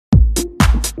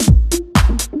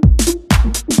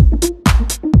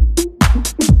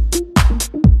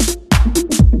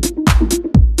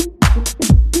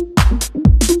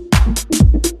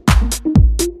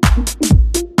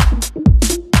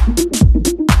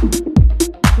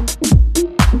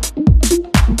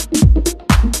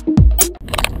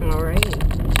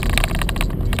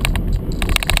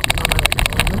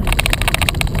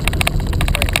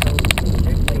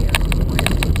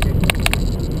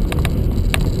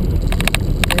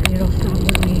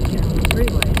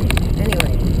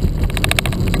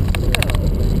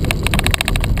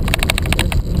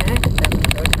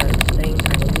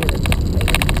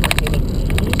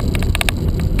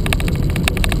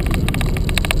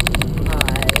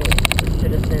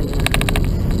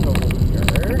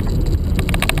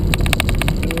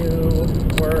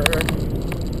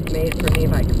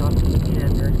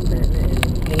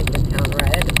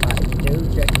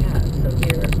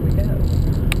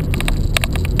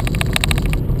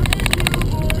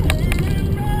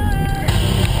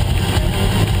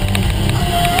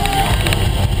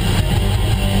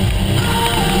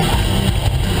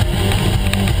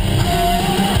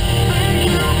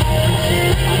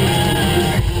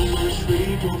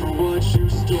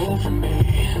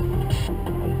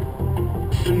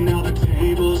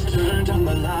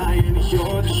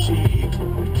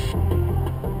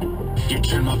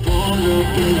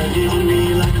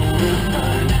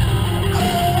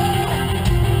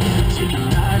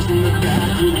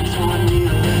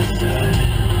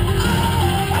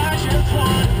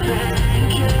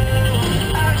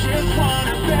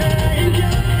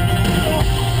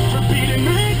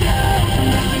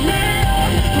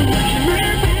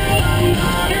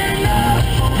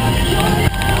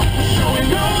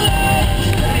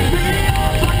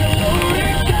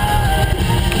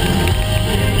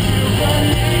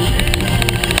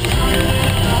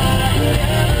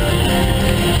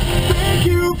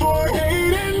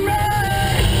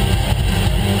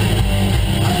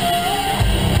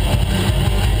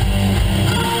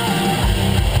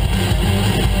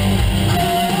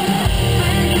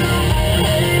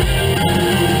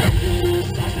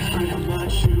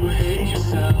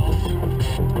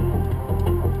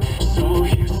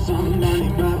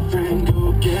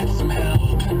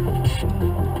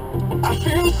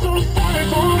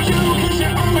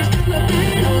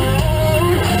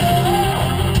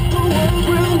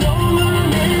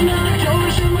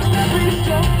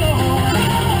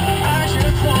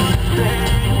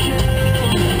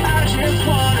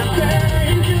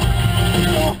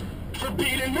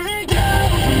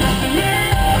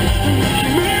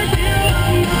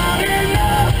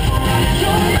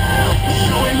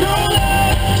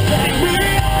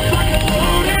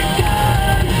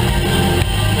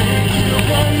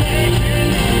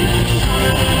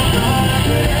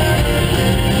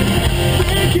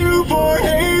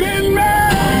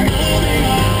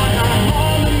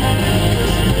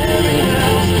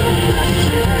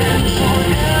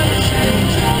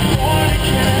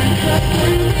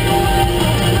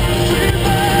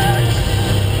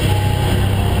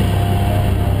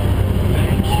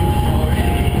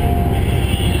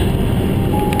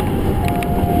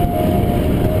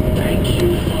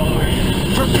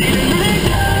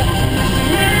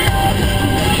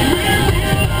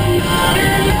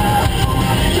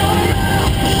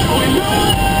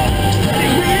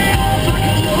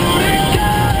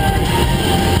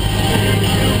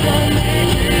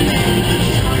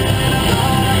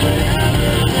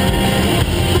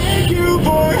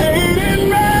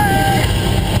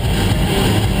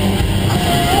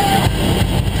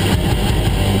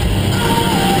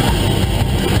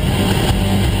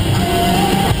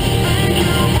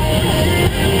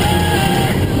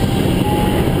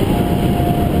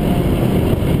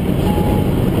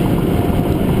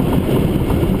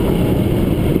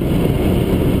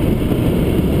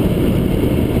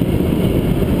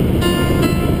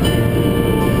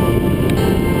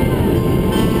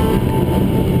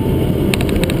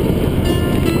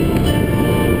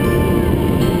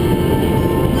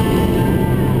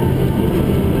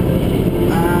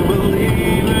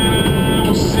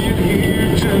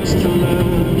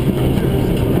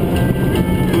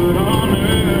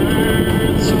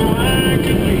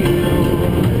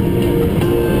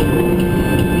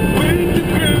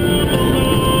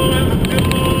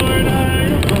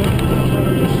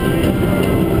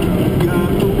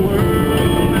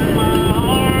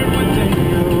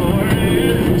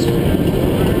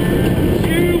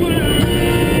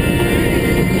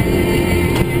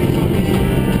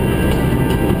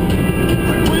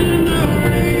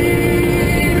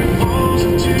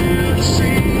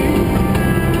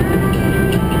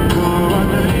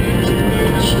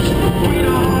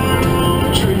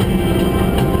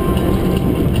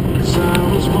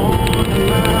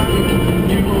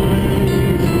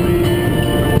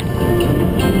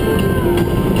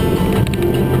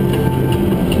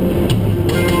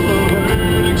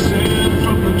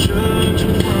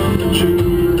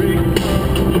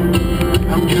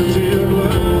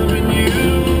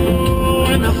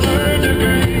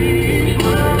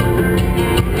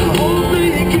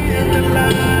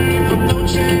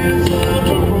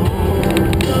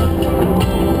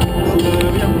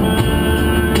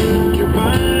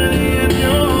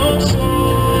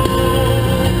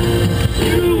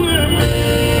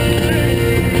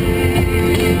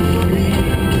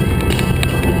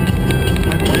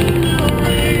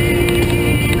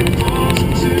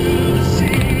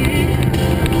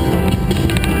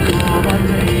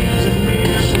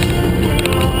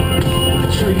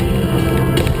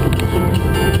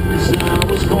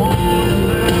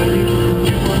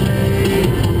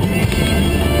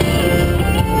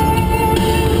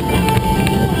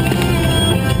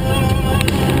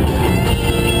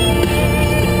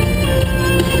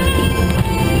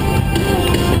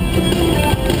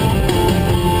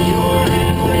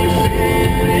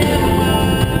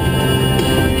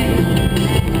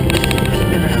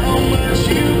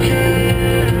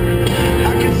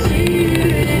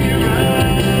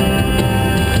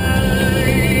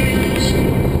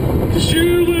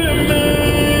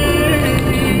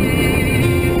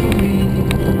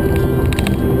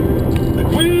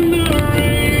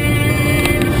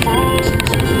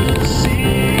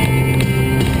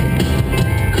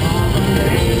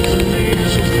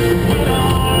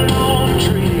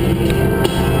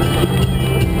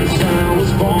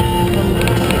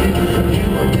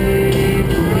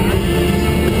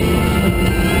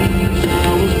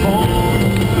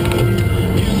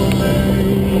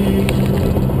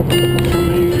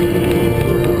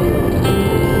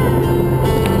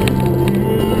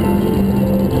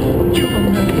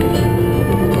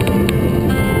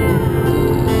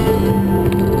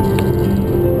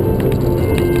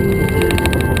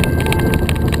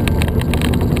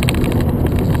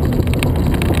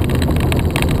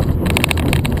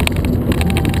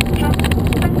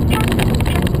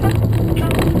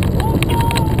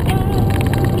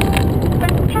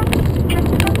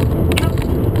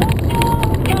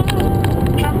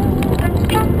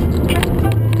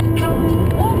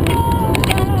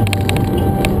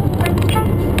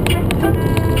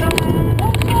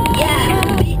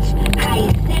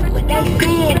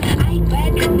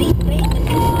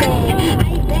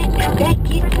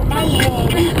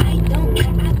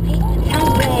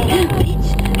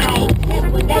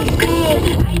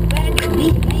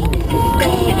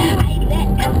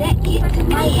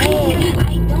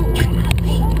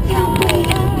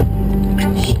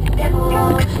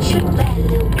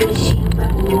good, she a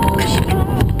rebel, she a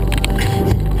rebel.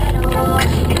 To the pedal,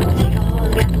 it'll take a whole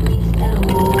lot for me to settle.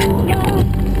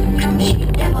 She a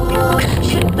devil,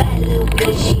 she a bad little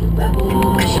bitch, she a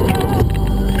rebel, she a rebel.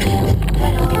 To the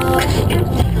pedal, it'll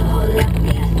take a whole lot for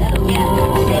me to settle. I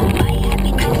said my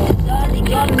happiness is all in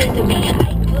your misery. I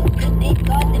put good in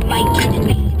God in my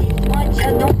enemy. This one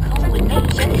child don't come with no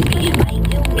jealousy. My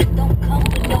illness don't come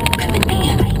with no remedy.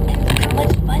 I am so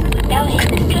much fun without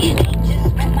Hennessy. They just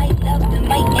want my love and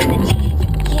my energy. You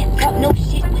can't talk no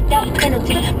shit without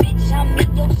penalty. Bitch, I'm in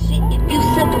your shit if you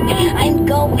simple me. I'm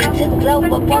going to glow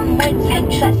up one more time,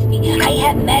 trust me. I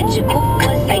have magical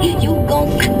foresight. You gon'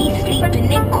 see me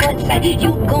sleeping in courtside.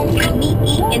 You gon' see me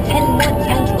eating 10 more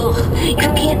times, ugh. You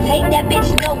can't take that bitch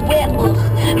nowhere, ugh.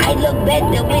 I look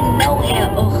better with no hair,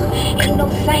 ugh. Ain't no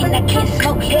sign I can't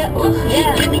smoke here, ugh.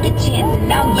 Yeah, give me the chance and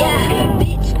now, yeah.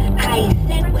 Bitch, I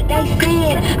said what I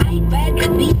said. I'd rather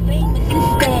be famous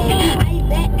instead. I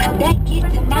let all that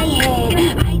get to my head.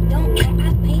 I don't care,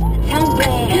 I paint the town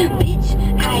red. Bitch,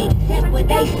 I said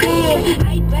what I said.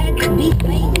 I'd rather be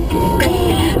famous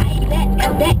instead. I let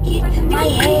all that get to my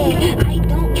head. I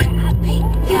don't care, I paint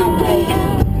the town red.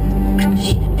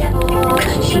 She the devil,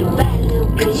 she a bad little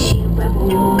bitch, she a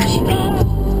rebel, she a rebel.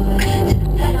 To the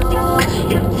pedal,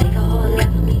 it'll take a whole lot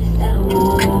for me to settle.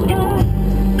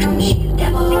 She the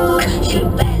devil, she a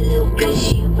bad little bitch,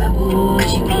 she a rebel,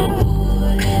 she a rebel.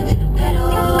 To the pedal,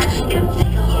 it'll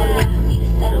take a whole lot for me to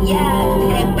settle. Yeah,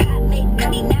 that rap make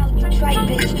money, now you try,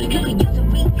 bitch. You can use a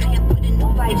revamp with a new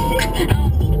vibe, sis. I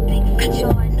don't need a big feature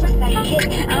or a new sidekick.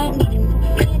 I don't need a new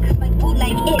fan, cause my boo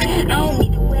like it. I don't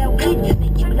need to wear a wig to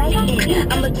make you like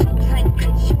it. I'm a two-time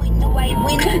bitch, you ain't know I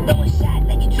win. Throw a shot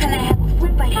like you tryna have a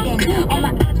foot fight then. All my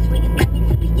ops waiting for me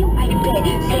to be you, I bet.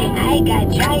 Say I got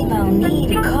drive, I don't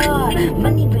need a car.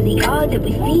 Money really all that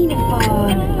we fiending for.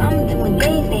 I'm doing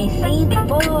things they ain't seen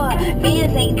before.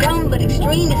 Fans ain't dumb, but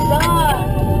extreme is all.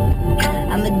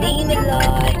 I'm a demon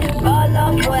lord, fall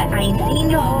off what I ain't seen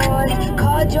the horse.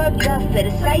 Called your bluff,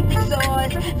 better cite the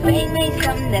source. Fame ain't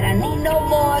something that I need no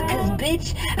more. Cause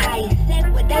bitch, I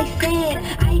said what I said.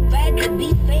 I'd rather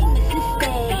be famous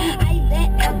instead. I let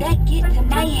all that get to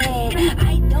my head.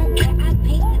 I don't care, I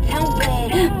paint the town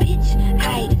red. Bitch,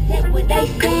 I said what I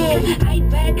said.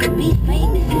 I'd rather be famous